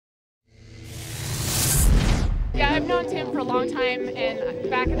known Tim for a long time, and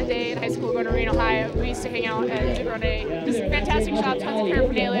back in the day in high school going to Reno High, we used to hang out at Gibrone. Just fantastic shop, tons of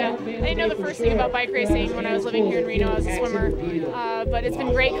paraphernalia. I didn't know the first thing about bike racing when I was living here in Reno as a swimmer, but it's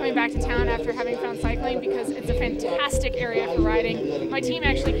been great coming back to town after having found cycling because it's a fantastic area for riding. My team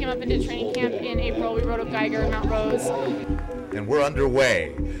actually came up and did training camp in April. We rode up Geiger and Mount Rose. And we're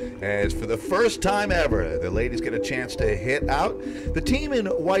underway as for the first time ever, the ladies get a chance to hit out. The team in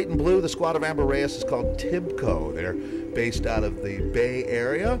white and blue, the squad of Amber Reyes, is called Tibco. They're based out of the Bay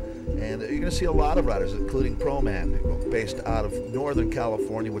Area, and you're going to see a lot of riders, including Pro-Man, based out of Northern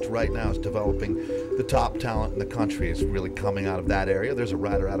California, which right now is developing the top talent in the country. Is really coming out of that area. There's a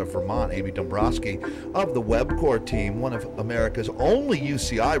rider out of Vermont, Amy Dombrowski, of the Webcore team, one of America's only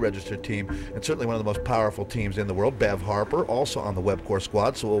UCI-registered team, and certainly one of the most powerful teams in the world. Bev Harper, also on the Webcore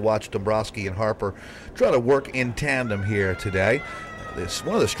squad, so we'll watch Dombrowski and Harper try to work in tandem here today.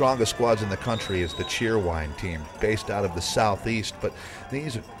 One of the strongest squads in the country is the Cheerwine team, based out of the southeast, but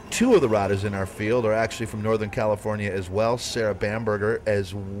these two of the riders in our field are actually from Northern California as well. Sarah Bamberger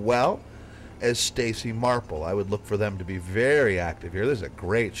as well as Stacy Marple. I would look for them to be very active here. This is a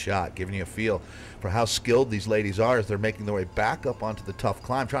great shot, giving you a feel for how skilled these ladies are as they're making their way back up onto the tough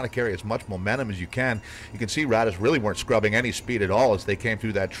climb, trying to carry as much momentum as you can. You can see riders really weren't scrubbing any speed at all as they came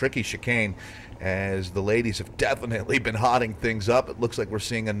through that tricky chicane, as the ladies have definitely been hotting things up. It looks like we're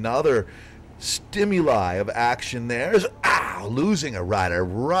seeing another stimuli of action there. Losing a rider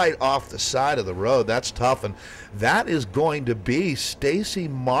right off the side of the road. That's tough, and that is going to be Stacy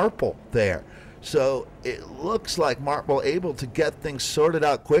Marple there. So it looks like Marple able to get things sorted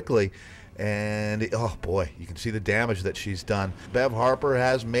out quickly, and oh boy, you can see the damage that she's done. Bev Harper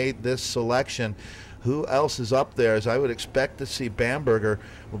has made this selection. Who else is up there? As I would expect to see, Bamberger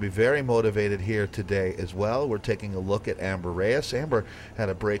will be very motivated here today as well. We're taking a look at Amber Reyes. Amber had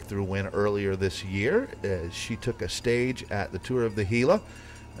a breakthrough win earlier this year. She took a stage at the Tour of the Gila.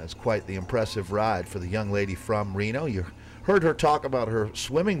 That's quite the impressive ride for the young lady from Reno. You heard her talk about her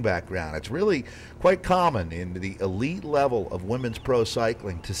swimming background. It's really quite common in the elite level of women's pro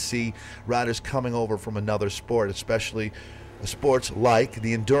cycling to see riders coming over from another sport, especially sports like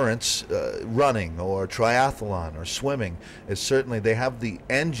the endurance, running or triathlon or swimming. Is certainly they have the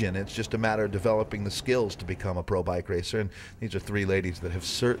engine. It's just a matter of developing the skills to become a pro bike racer, and these are three ladies that have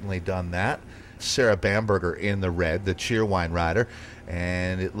certainly done that. Sarah Bamberger in the red, the Cheerwine rider,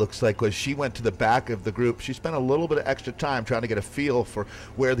 and it looks like when she went to the back of the group, she spent a little bit of extra time trying to get a feel for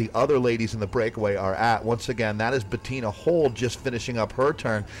where the other ladies in the breakaway are at. Once again, that is Bettina Hold just finishing up her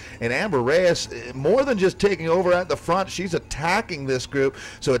turn, and Amber Reyes, more than just taking over at the front, she's attacking this group.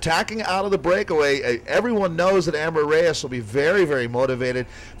 So attacking out of the breakaway, everyone knows that Amber Reyes will be very, very motivated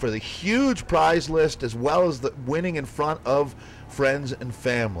for the huge prize list, as well as the winning in front of friends and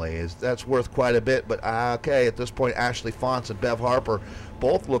family. That's worth quite a bit. But okay, at this point, Ashley Fonts and Bev Harper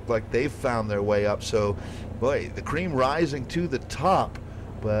both look like they've found their way up. So boy, the cream rising to the top,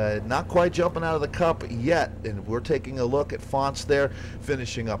 but not quite jumping out of the cup yet. And we're taking a look at Fonts there,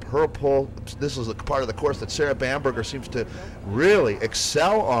 finishing up her pole. This is a part of the course that Sarah Bamberger seems to really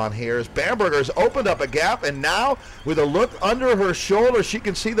excel on here, as Bamberger has opened up a gap, and now with a look under her shoulder, she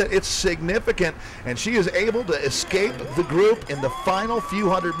can see that it's significant, and she is able to escape the group in the final few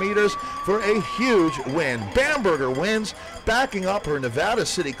hundred meters for a huge win. Bamberger wins, backing up her Nevada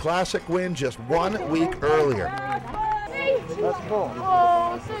City Classic win just 1 week earlier. That's cool.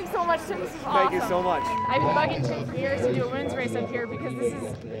 Oh, thanks so much, Tim. This is awesome. Thank you so much. I've been bugging Tim for years to do a women's race up here because this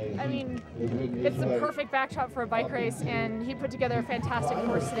is, I mean, it's the perfect backdrop for a bike race, and he put together a fantastic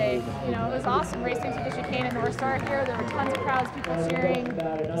course today. You know, it was awesome racing through the chicane and Northstar here. There were tons of crowds, people cheering.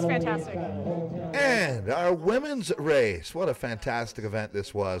 It was fantastic. And our women's race, what a fantastic event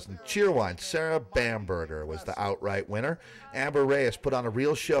this was. And Cheerwine, Sarah Bamberger was the outright winner. Amber Reyes put on a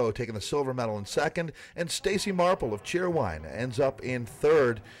real show, taking the silver medal in second, and Stacy Marple of Cheerwine ends up in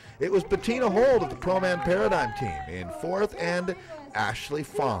third. It was Bettina Hold of the Pro-Man Paradigm team in fourth, and Ashley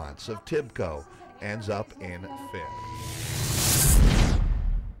Fonts of Tibco ends up in fifth.